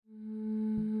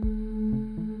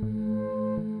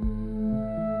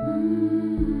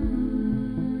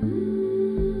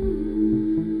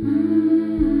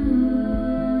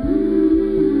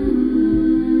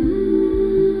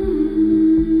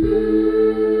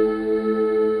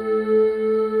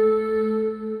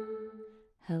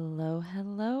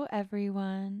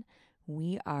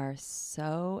are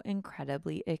so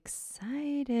incredibly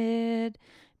excited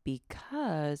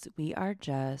because we are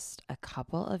just a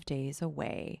couple of days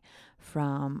away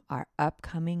from our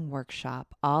upcoming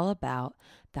workshop all about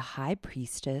the High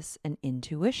Priestess and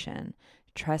intuition,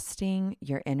 trusting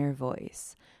your inner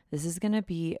voice. This is going to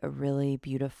be a really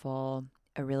beautiful,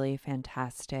 a really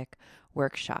fantastic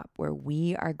workshop where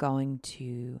we are going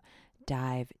to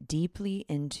dive deeply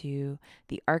into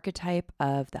the archetype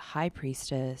of the High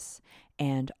Priestess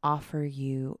and offer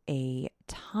you a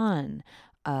ton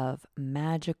of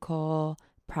magical,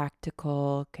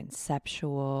 practical,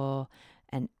 conceptual,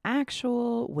 and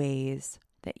actual ways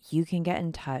that you can get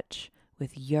in touch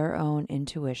with your own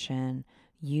intuition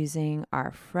using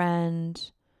our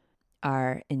friend,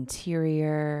 our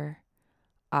interior,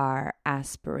 our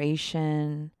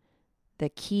aspiration, the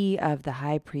key of the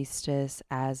High Priestess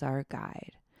as our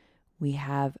guide. We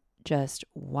have just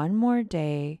one more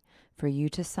day for you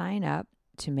to sign up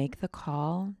to make the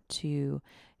call to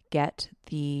get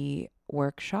the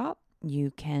workshop.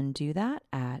 You can do that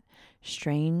at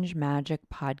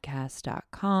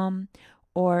strangemagicpodcast.com,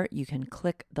 or you can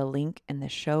click the link in the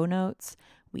show notes.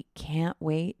 We can't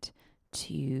wait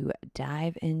to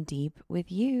dive in deep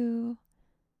with you.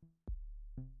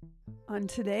 On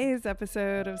today's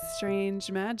episode of Strange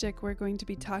Magic, we're going to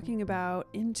be talking about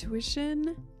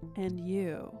intuition and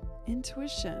you.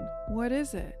 Intuition, what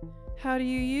is it? How do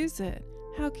you use it?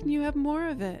 How can you have more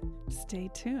of it? Stay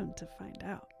tuned to find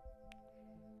out.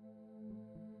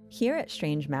 Here at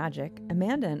Strange Magic,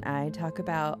 Amanda and I talk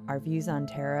about our views on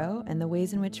tarot and the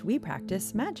ways in which we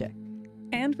practice magic.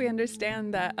 And we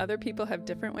understand that other people have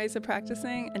different ways of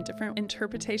practicing and different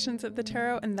interpretations of the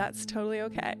tarot, and that's totally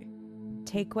okay.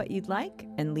 Take what you'd like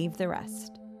and leave the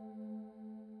rest.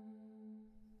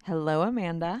 Hello,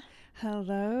 Amanda.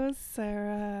 Hello,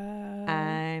 Sarah.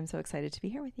 I'm so excited to be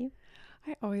here with you.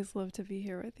 I always love to be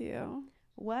here with you.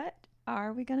 What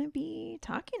are we going to be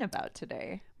talking about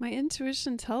today? My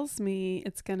intuition tells me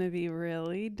it's going to be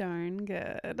really darn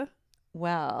good.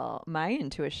 Well, my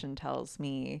intuition tells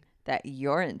me that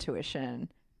your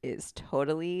intuition is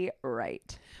totally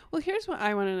right. Well, here's what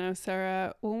I want to know,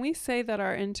 Sarah. When we say that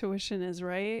our intuition is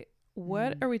right,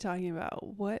 what are we talking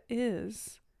about? What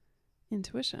is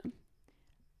intuition?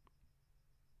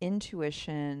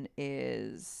 Intuition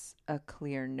is a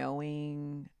clear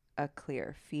knowing, a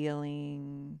clear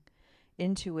feeling.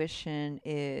 Intuition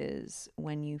is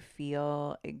when you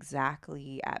feel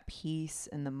exactly at peace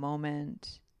in the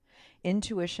moment.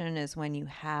 Intuition is when you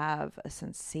have a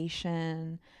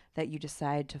sensation that you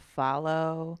decide to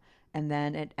follow and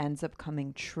then it ends up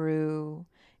coming true.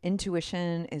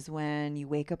 Intuition is when you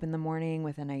wake up in the morning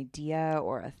with an idea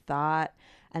or a thought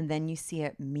and then you see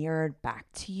it mirrored back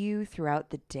to you throughout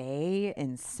the day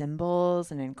in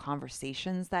symbols and in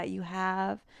conversations that you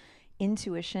have.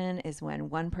 Intuition is when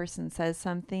one person says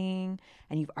something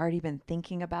and you've already been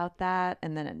thinking about that,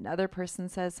 and then another person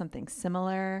says something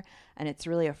similar and it's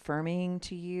really affirming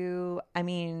to you. I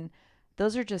mean,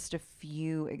 those are just a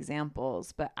few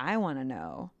examples, but I want to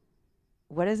know,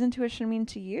 what does intuition mean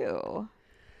to you?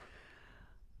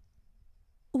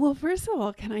 Well, first of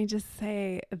all, can I just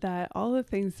say that all the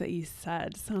things that you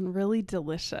said sound really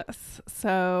delicious.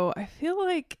 So I feel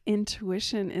like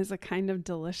intuition is a kind of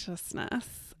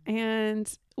deliciousness.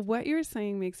 And what you're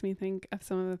saying makes me think of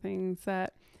some of the things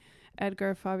that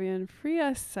Edgar Fabian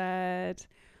Frias said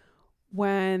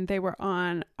when they were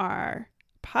on our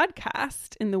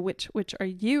podcast in the Which Are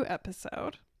You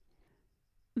episode.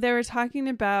 They were talking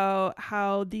about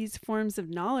how these forms of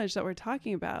knowledge that we're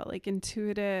talking about, like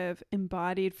intuitive,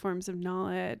 embodied forms of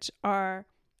knowledge, are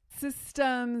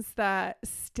systems that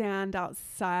stand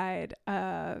outside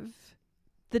of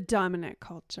the dominant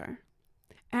culture.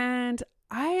 And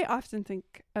I often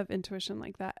think of intuition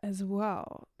like that as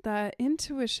well, that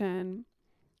intuition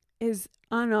is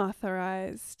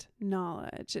unauthorized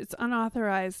knowledge. It's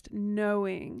unauthorized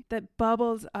knowing that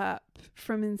bubbles up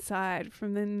from inside,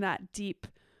 from in that deep,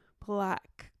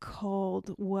 black,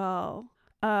 cold well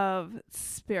of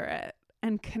spirit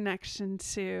and connection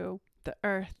to the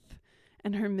earth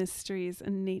and her mysteries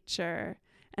and nature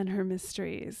and her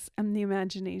mysteries and the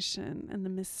imagination and the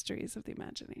mysteries of the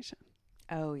imagination.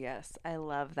 Oh, yes. I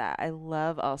love that. I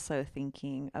love also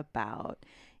thinking about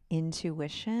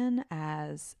intuition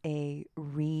as a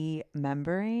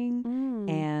remembering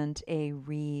and a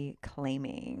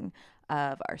reclaiming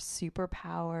of our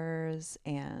superpowers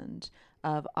and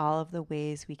of all of the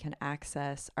ways we can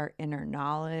access our inner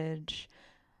knowledge.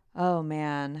 Oh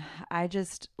man, I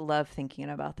just love thinking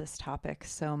about this topic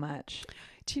so much.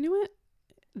 Do you know what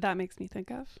that makes me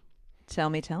think of? Tell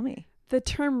me. The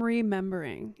term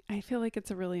remembering, I feel like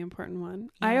it's a really important one.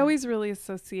 Yeah. I always really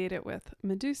associate it with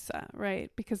Medusa, right?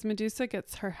 Because Medusa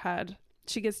gets her head,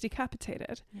 she gets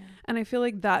decapitated. Yeah. And I feel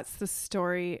like that's the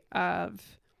story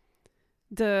of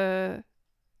the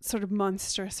sort of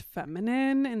monstrous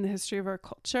feminine in the history of our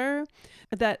culture,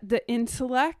 that the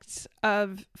intellect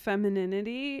of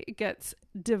femininity gets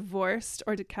divorced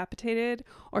or decapitated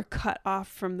or cut off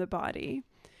from the body.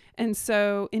 And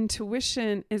so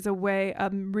intuition is a way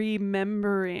of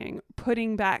remembering,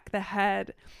 putting back the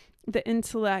head, the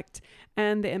intellect,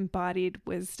 and the embodied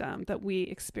wisdom that we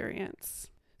experience.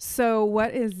 So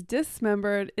what is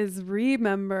dismembered is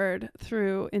remembered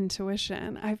through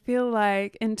intuition. I feel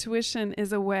like intuition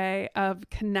is a way of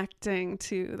connecting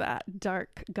to that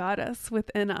dark goddess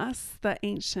within us, the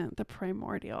ancient, the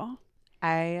primordial.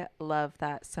 I love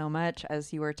that so much.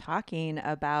 As you were talking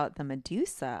about the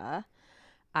Medusa,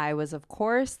 I was, of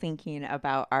course, thinking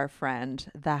about our friend,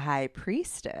 the High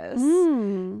Priestess,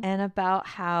 and about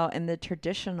how in the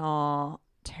traditional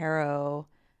tarot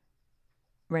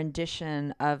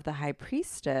rendition of the High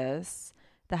Priestess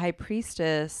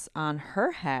on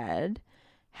her head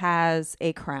has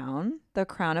a crown, the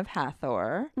crown of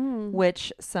Hathor,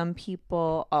 which some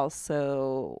people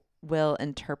also will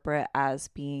interpret as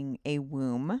being a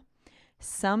womb.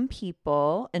 Some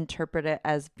people interpret it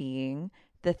as being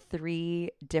the 3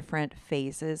 different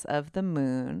phases of the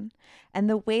moon. And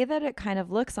the way that it kind of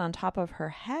looks on top of her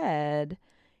head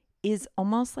is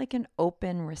almost like an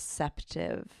open,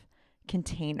 receptive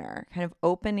container, kind of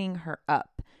opening her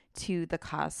up to the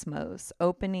cosmos,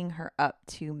 opening her up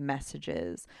to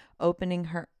messages, opening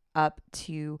her up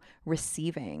to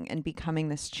receiving and becoming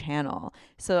this channel.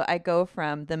 So I go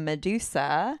from the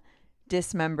Medusa,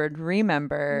 dismembered,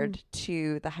 remembered,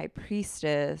 to the High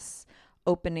Priestess,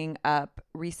 opening up,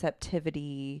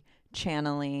 receptivity,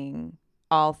 channeling,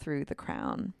 all through the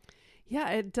crown. Yeah,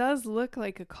 it does look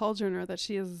like a cauldron, or that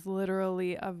she is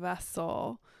literally a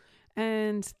vessel.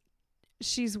 And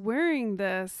she's wearing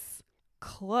this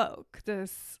cloak,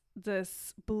 this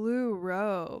blue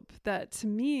robe that to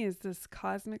me is this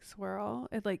cosmic swirl.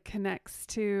 It like connects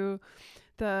to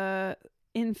the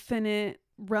infinite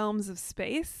realms of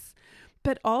space,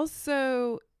 but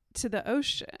also to the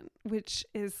ocean, which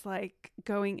is like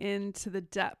going into the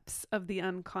depths of the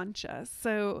unconscious.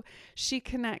 So she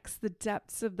connects the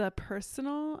depths of the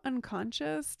personal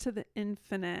unconscious to the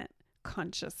infinite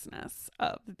consciousness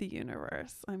of the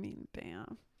universe. I mean,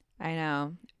 bam. I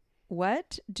know.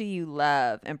 What do you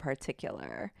love in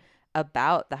particular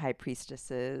about the High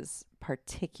Priestess's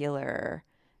particular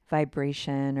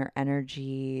vibration or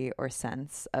energy or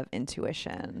sense of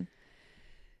intuition?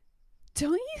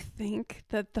 Don't you think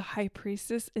that the High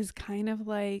Priestess is kind of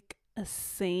like a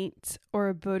saint or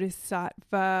a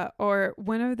bodhisattva or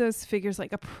one of those figures,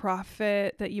 like a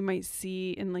prophet that you might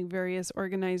see in like various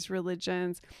organized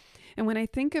religions? And when I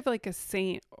think of like a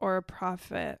saint or a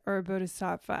prophet or a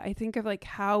bodhisattva, I think of like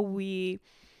how we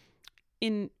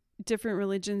in different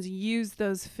religions use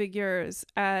those figures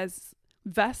as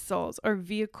vessels or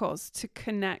vehicles to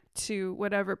connect to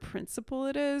whatever principle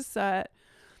it is that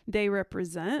they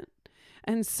represent.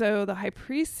 And so the High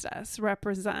Priestess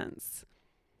represents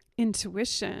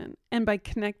intuition. And by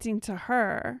connecting to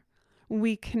her,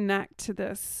 we connect to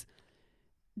this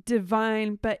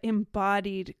divine but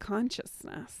embodied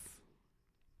consciousness.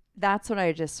 That's what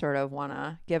I just sort of want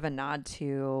to give a nod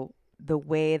to. The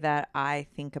way that I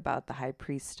think about the High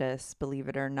Priestess, believe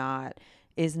it or not,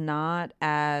 is not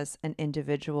as an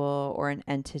individual or an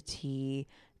entity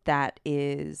that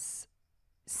is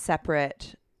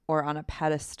separate or on a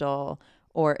pedestal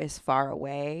or is far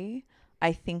away.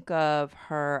 I think of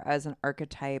her as an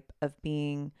archetype of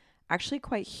being actually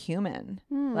quite human.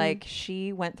 Like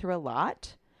she went through a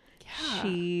lot. Yeah.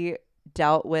 She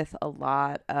dealt with a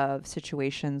lot of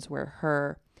situations where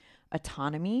her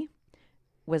autonomy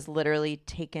was literally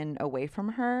taken away from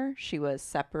her. She was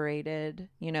separated,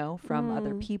 from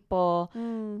other people.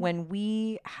 When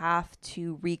we have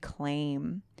to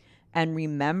reclaim and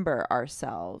remember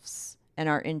ourselves and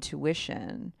our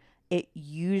intuition, it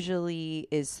usually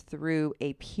is through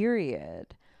a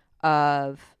period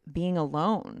of being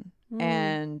alone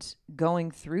and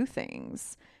going through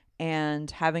things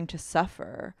and having to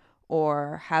suffer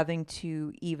or having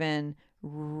to even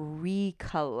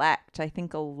recollect. I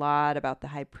think a lot about the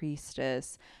High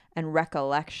Priestess and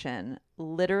recollection,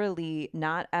 literally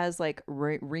not as like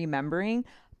remembering,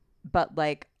 but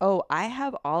like, oh, I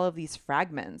have all of these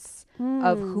fragments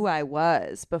of who I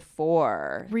was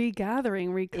before.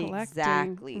 Regathering, recollecting.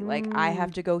 Exactly. Like I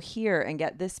have to go here and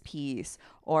get this piece,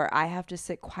 or I have to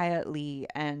sit quietly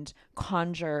and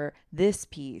conjure this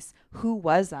piece. Who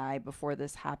was I before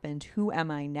this happened? Who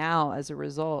am I now as a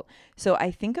result? So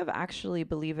I think of actually,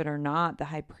 believe it or not, the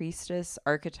high priestess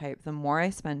archetype, the more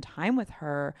I spend time with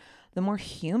her, the more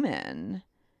human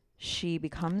she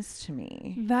becomes to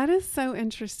me. That is so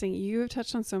interesting. You have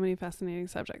touched on so many fascinating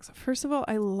subjects. First of all,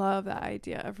 I love that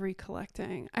idea of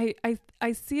recollecting. I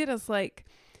see it as like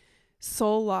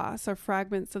soul loss or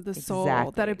fragments of the soul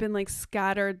that have been like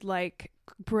scattered like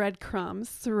breadcrumbs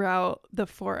throughout the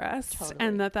forest. Totally.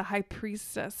 And that the high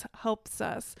priestess helps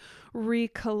us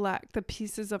recollect the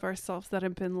pieces of ourselves that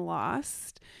have been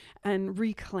lost and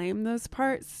reclaim those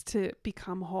parts to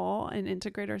become whole and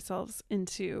integrate ourselves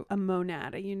into a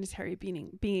monad, a unitary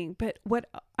being. But what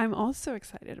I'm also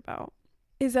excited about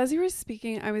is, as you were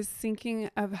speaking, I was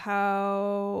thinking of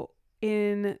how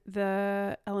in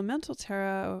the elemental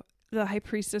tarot, the high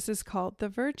priestess is called the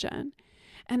Virgin.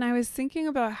 And I was thinking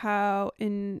about how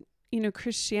in,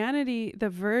 Christianity, the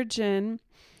Virgin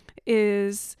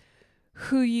is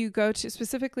who you go to,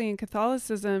 specifically in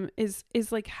Catholicism, is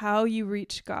like how you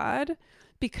reach God,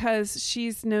 because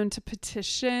she's known to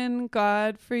petition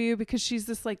God for you, because she's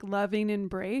this like loving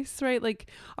embrace, right? Like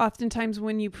oftentimes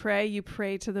when you pray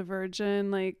to the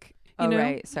Virgin, like, you know?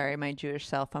 Right. Sorry, my Jewish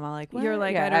self. I'm all like, what? You're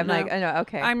like, yeah, I don't I'm know. like, I know.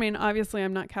 Okay. I mean, obviously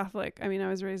I'm not Catholic. I mean, I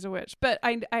was raised a witch, but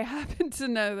I happen to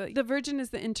know that the Virgin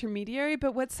is the intermediary.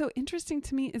 But what's so interesting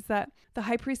to me is that the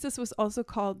high priestess was also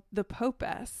called the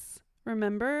Popess.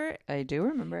 Remember? I do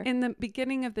remember. In the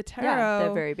beginning of the tarot. Yeah,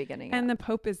 the very beginning. And the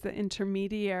Pope is the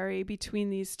intermediary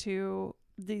between these two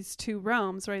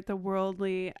realms, right? The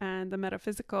worldly and the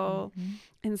metaphysical. Mm-hmm.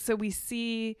 And so we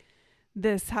see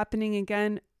this happening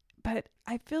again. But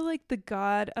I feel like the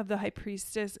god of the high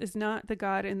priestess is not the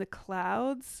god in the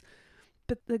clouds,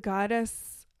 but the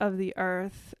goddess of the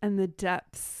earth and the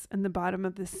depths and the bottom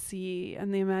of the sea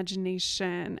and the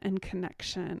imagination and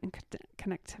connection and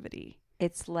connectivity.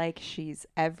 It's like she's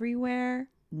everywhere,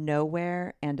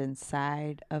 nowhere, and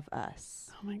inside of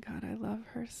us. Oh my God, I love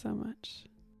her so much.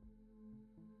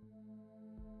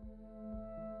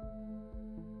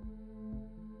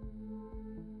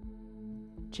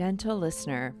 Gentle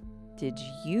listener, did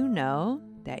you know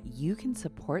that you can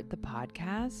support the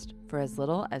podcast for as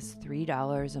little as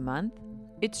 $3 a month?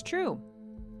 It's true.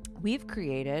 We've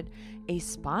created a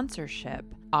sponsorship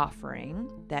offering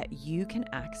that you can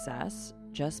access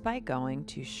just by going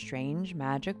to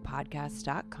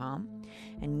strangemagicpodcast.com,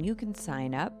 and you can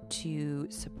sign up to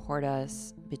support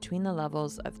us between the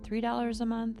levels of $3 a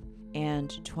month and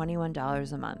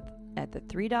 $21 a month. At the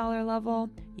 $3 level,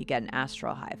 you get an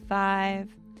astral high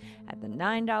five. At the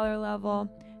 $9 level,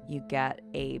 you get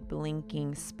a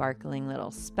blinking, sparkling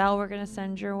little spell we're going to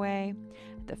send your way.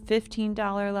 At the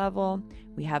 $15 level,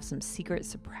 we have some secret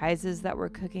surprises that we're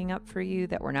cooking up for you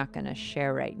that we're not going to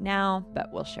share right now,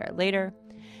 but we'll share later.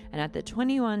 And at the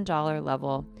 $21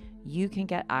 level, you can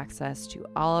get access to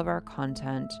all of our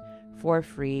content for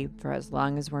free for as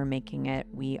long as we're making it.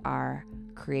 We are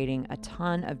creating a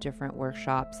ton of different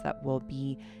workshops that we'll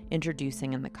be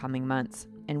introducing in the coming months.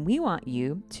 And we want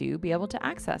you to be able to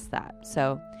access that.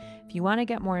 So if you want to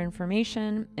get more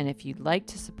information, and if you'd like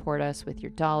to support us with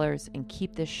your dollars and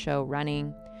keep this show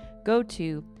running, go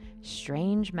to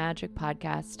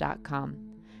strangemagicpodcast.com.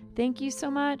 Thank you so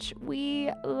much.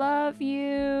 We love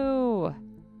you.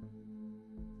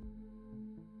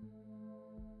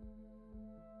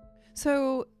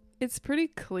 So it's pretty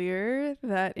clear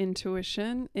that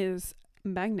intuition is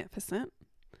magnificent,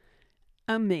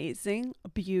 amazing,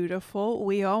 beautiful.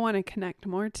 We all want to connect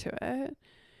more to it.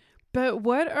 But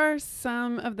what are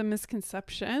some of the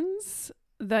misconceptions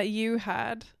that you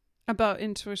had about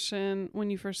intuition when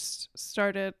you first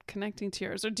started connecting to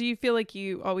yours? Or do you feel like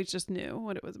you always just knew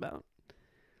what it was about?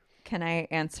 Can I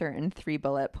answer in 3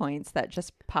 bullet points that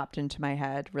just popped into my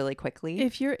head really quickly?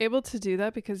 If you're able to do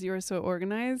that because you are so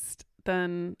organized,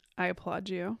 then I applaud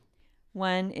you.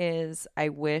 One is, I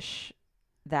wish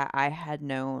that I had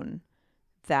known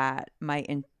that my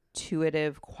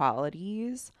intuitive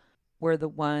qualities were the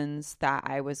ones that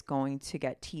I was going to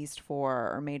get teased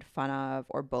for or made fun of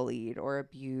or bullied or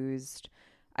abused.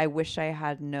 I wish I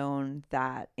had known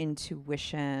that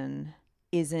intuition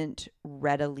isn't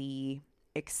readily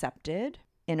accepted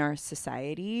in our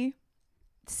society.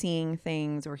 Seeing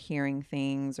things or hearing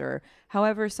things or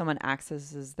however someone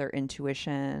accesses their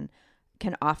intuition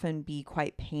can often be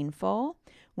quite painful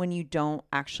when you don't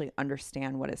actually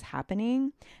understand what is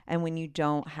happening and when you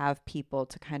don't have people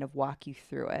to kind of walk you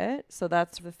through it. So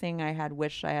that's the thing I had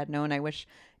wished I had known. I wish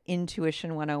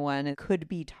Intuition 101 could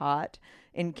be taught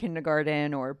in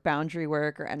kindergarten, or boundary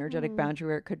work or energetic boundary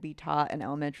work could be taught in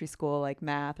elementary school, like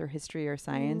math or history or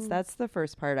science. That's the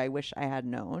first part I wish I had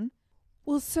known.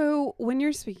 Well, so when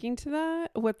you're speaking to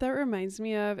that, what that reminds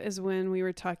me of is when we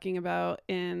were talking about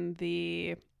in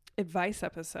the advice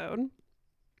episode,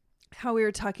 how we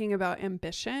were talking about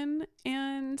ambition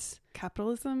and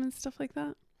capitalism and stuff like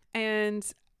that. And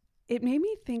it made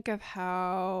me think of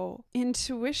how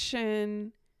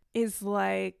intuition is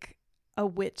like a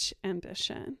witch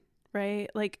ambition, right?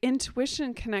 Like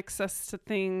intuition connects us to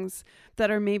things that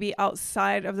are maybe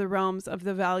outside of the realms of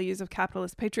the values of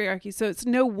capitalist patriarchy. So it's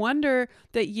no wonder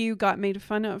that you got made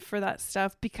fun of for that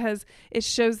stuff, because it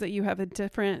shows that you have a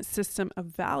different system of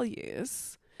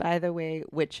values. By the way,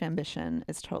 witch ambition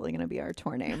is totally going to be our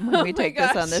tour name when we take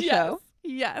this on the show.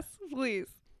 Yes, please.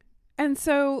 And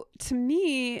so to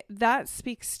me, that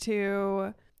speaks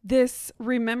to this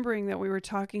remembering that we were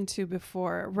talking to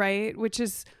before, right? Which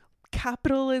is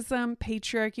capitalism,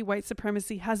 patriarchy, white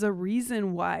supremacy has a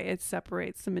reason why it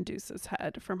separates the Medusa's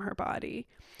head from her body.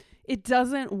 It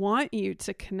doesn't want you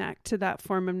to connect to that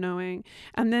form of knowing.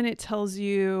 And then it tells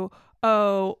you,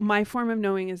 oh, my form of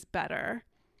knowing is better.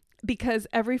 Because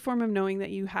every form of knowing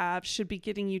that you have should be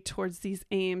getting you towards these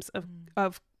aims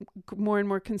of more and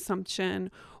more consumption,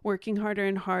 working harder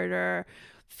and harder,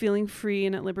 feeling free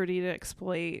and at liberty to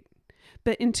exploit.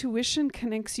 But intuition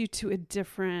connects you to a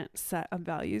different set of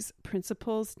values,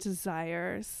 principles,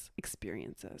 desires,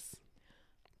 experiences.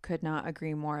 Could not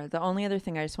agree more. The only other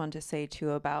thing I just wanted to say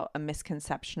too about a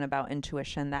misconception about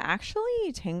intuition that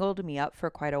actually tangled me up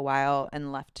for quite a while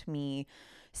and left me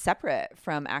separate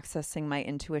from accessing my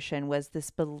intuition was this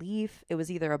belief. It was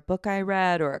either a book I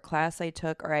read or a class I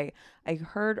took, or I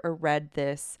heard or read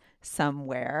this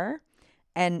somewhere.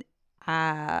 And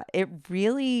it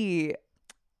really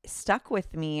stuck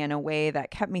with me in a way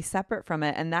that kept me separate from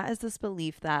it. And that is this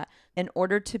belief that in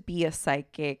order to be a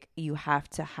psychic, you have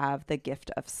to have the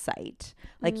gift of sight.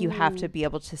 Like you have to be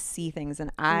able to see things.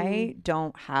 And I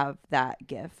don't have that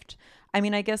gift. I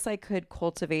mean, I guess I could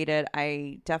cultivate it.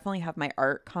 I definitely have my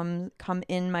art come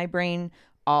in my brain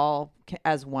all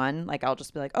as one. Like I'll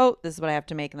just be like, oh, this is what I have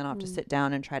to make. And then I'll have to sit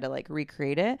down and try to like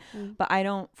recreate it. But I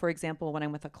don't, for example, when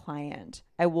I'm with a client,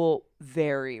 I will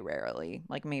very rarely,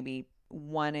 like maybe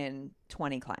 1 in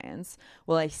 20 clients,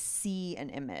 will I see an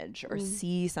image or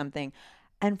see something.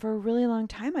 And for a really long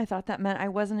time, I thought that meant I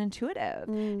wasn't intuitive.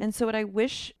 And so what I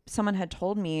wish someone had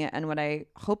told me, and what I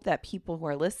hope that people who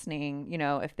are listening, you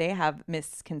know, if they have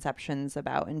misconceptions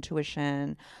about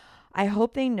intuition, I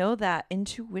hope they know that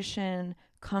intuition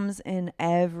comes in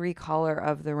every color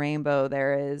of the rainbow.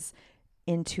 There is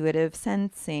intuitive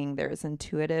sensing, there's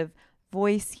intuitive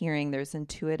voice hearing, there's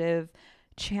intuitive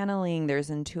channeling,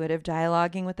 there's intuitive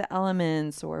dialoguing with the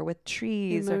elements or with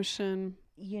trees. Emotion.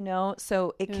 You know,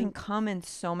 so it can come in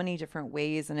so many different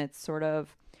ways, and it's sort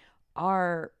of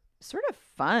our sort of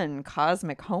fun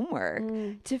cosmic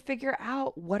homework to figure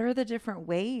out what are the different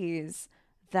ways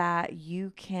that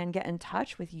you can get in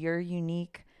touch with your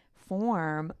unique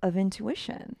form of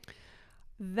intuition.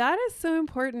 That is so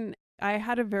important. I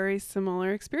had a very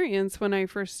similar experience when I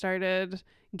first started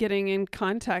getting in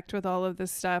contact with all of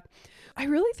this stuff. I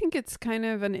really think it's kind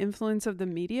of an influence of the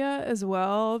media as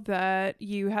well, that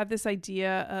you have this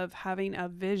idea of having a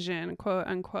vision, quote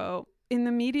unquote. In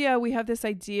the media, we have this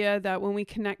idea that when we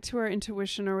connect to our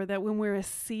intuition, or that when we're a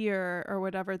seer or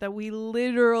whatever, that we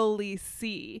literally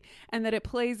see, and that it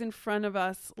plays in front of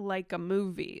us like a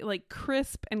movie, like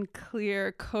crisp and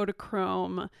clear,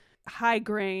 Kodachrome, high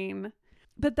grain.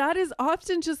 But that is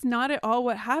often just not at all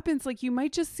what happens. Like you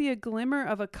might just see a glimmer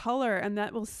of a color, and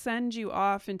that will send you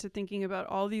off into thinking about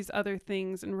all these other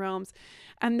things and realms.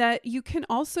 And that you can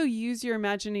also use your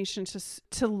imagination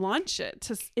to launch it,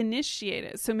 to initiate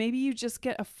it. So maybe you just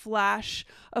get a flash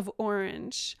of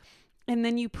orange, and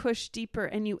then you push deeper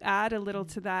and you add a little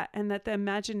to that, and that the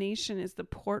imagination is the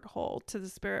porthole to the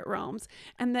spirit realms,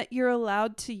 and that you're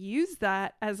allowed to use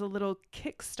that as a little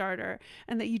Kickstarter,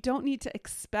 and that you don't need to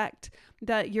expect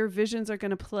that your visions are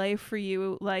going to play for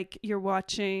you like you're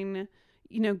watching,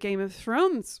 you know, Game of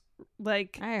Thrones.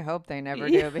 Like, I hope they never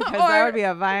do, because that would be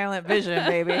a violent vision,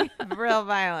 baby. Real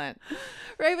violent.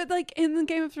 Right. But like in the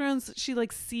Game of Thrones, she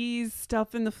like sees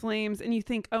stuff in the flames, and you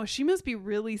think, oh, she must be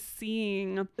really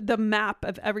seeing the map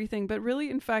of everything. But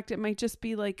really, in fact, it might just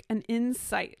be like an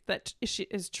insight that she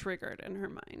is triggered in her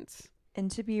mind. And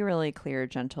to be really clear,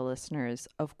 gentle listeners,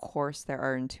 of course, there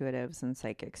are intuitives and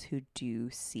psychics who do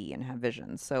see and have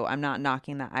visions. So I'm not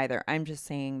knocking that either. I'm just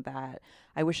saying that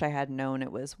I wish I had known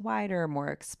it was wider, more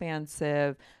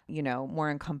expansive,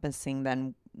 more encompassing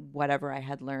than whatever I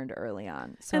had learned early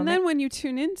on. So and then when you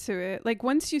tune into it, like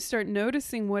once you start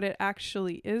noticing what it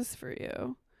actually is for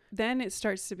you, then it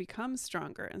starts to become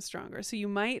stronger and stronger. So you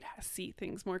might see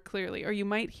things more clearly, or you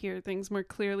might hear things more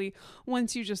clearly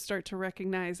once you just start to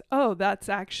recognize, oh, that's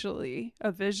actually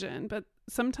a vision. But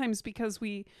sometimes because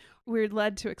we're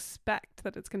led to expect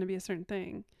that it's going to be a certain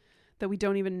thing, that we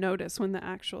don't even notice when the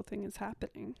actual thing is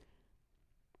happening.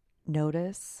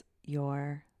 Notice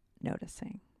your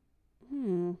noticing.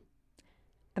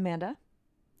 Amanda,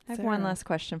 I have one last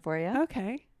question for you.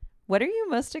 Okay. What are you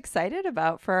most excited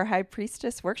about for our High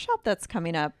Priestess workshop that's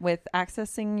coming up with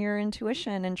accessing your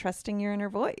intuition and trusting your inner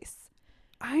voice?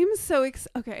 I'm so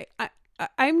okay.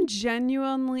 I'm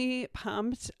genuinely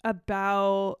pumped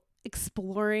about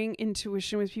exploring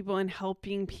intuition with people and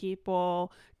helping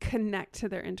people connect to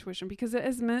their intuition, because it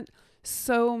has meant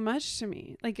so much to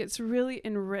me. Like, it's really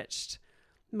enriched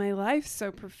my life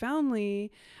so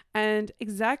profoundly. And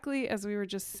exactly as we were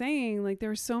just saying, like, there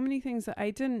were so many things that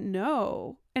I didn't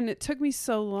know. And it took me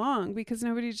so long because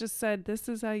nobody just said, this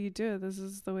is how you do it. This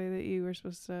is the way that you were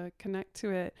supposed to connect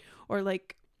to it. Or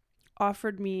like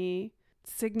offered me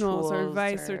signals or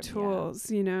advice or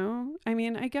tools, I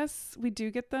mean, I guess we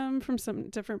do get them from some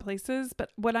different places, but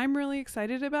what I'm really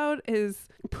excited about is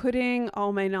putting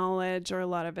all my knowledge, or a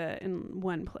lot of it, in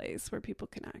one place where people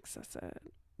can access it.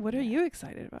 What are you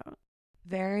excited about?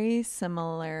 Very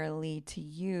similarly to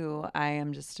you, I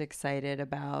am just excited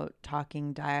about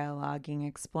talking, dialoguing,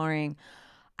 exploring.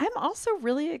 I'm also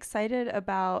really excited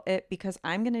about it because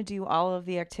I'm going to do all of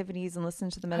the activities and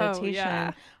listen to the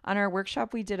meditation. On our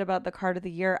workshop we did about the card of the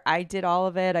year. I did all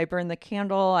of it. I burned the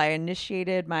candle. I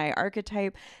initiated my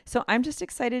archetype. So I'm just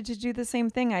excited to do the same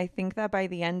thing. I think that by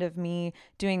the end of me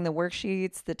doing the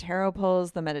worksheets, the tarot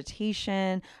pulls, the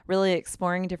meditation, really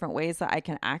exploring different ways that I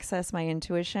can access my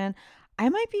intuition, I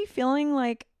might be feeling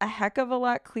like a heck of a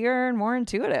lot clearer and more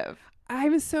intuitive.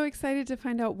 I'm so excited to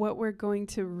find out what we're going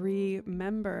to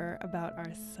remember about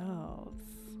ourselves.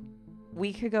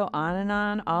 We could go on and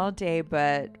on all day,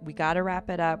 but we got to wrap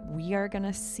it up. We are going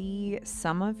to see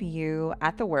some of you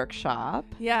at the workshop.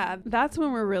 Yeah, that's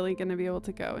when we're really going to be able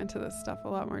to go into this stuff a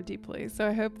lot more deeply. So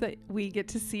I hope that we get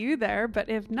to see you there. But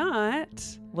if not,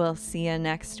 we'll see you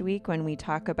next week when we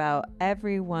talk about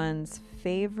everyone's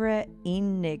favorite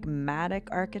enigmatic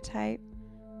archetype,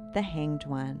 the Hanged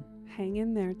One. Hang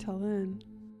in there till then.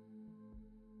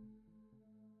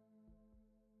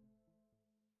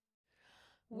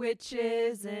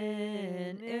 Witches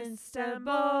in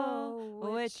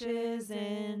Istanbul, witches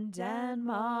in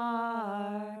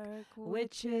Denmark,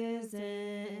 witches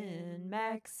in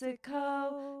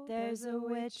Mexico. There's a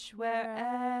witch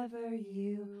wherever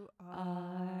you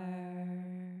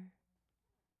are.